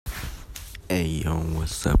Hey yo,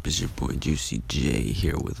 what's up? It's your boy Juicy J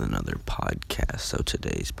here with another podcast. So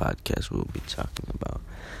today's podcast we'll be talking about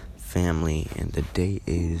family, and the date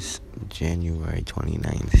is January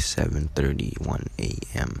 29th, 7:31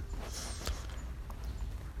 a.m.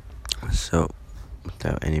 So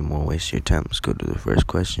without any more waste of your time, let's go to the first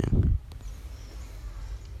question.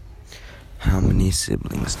 How many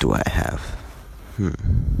siblings do I have?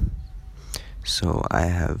 So I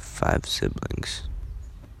have 5 siblings.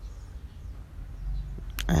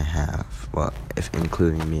 If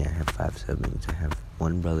including me, I have 5 siblings. I have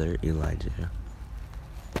 1 brother, Elijah,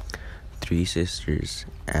 3 sisters,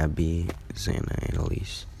 Abby, Xana, and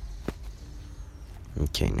Elise.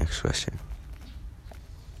 Okay, next question.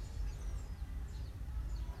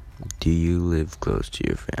 Do you live close to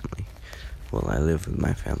your family? Well, I live with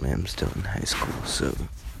my family. I'm still in high school, so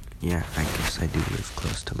yeah, I guess I do live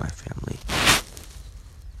close to my family.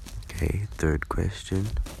 Okay, third question.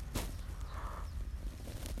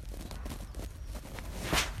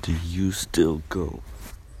 Do you still go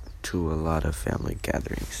to a lot of family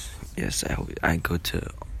gatherings? Yes, I go to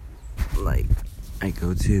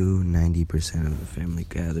 90% of the family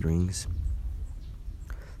gatherings.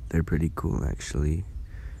 They're pretty cool, actually.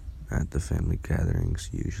 At the family gatherings,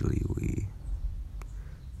 usually we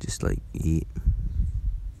just eat.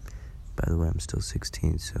 By the way, I'm still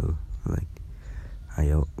 16, so I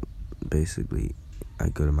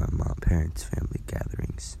go to my parents' family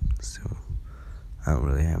gatherings, so I don't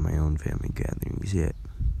really have my own family gatherings yet.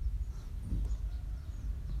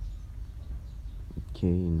 Okay,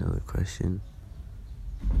 another question.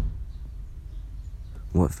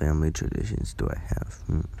 What family traditions do I have?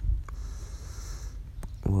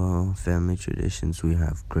 Well, family traditions, we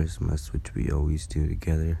have Christmas, which we always do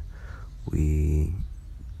together. We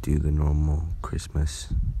do the normal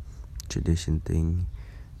Christmas tradition thing,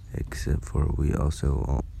 except for we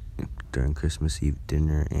also, during Christmas Eve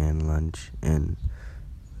dinner and lunch, and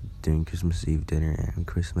during Christmas Eve dinner and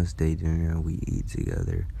Christmas Day dinner, we eat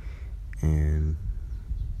together. And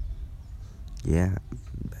yeah,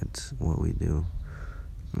 that's what we do.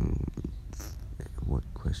 What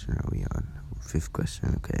question are we on? 5th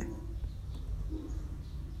question, okay.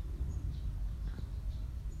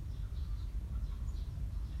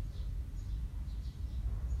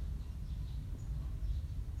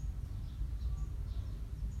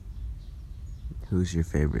 Who's your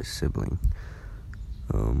favorite sibling?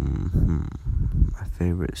 My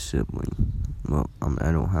favorite sibling. Well,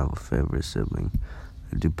 I don't have a favorite sibling.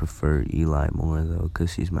 I do prefer Eli more, though,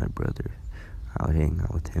 because he's my brother. I would hang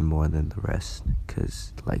out with him more than the rest,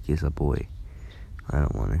 because, he's a boy. I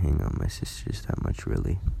don't want to hang out with my sisters that much,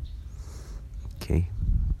 really. Okay.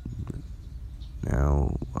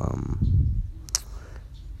 Now,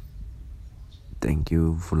 thank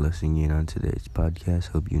you for listening in on today's podcast.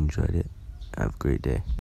 Hope you enjoyed it. Have a great day.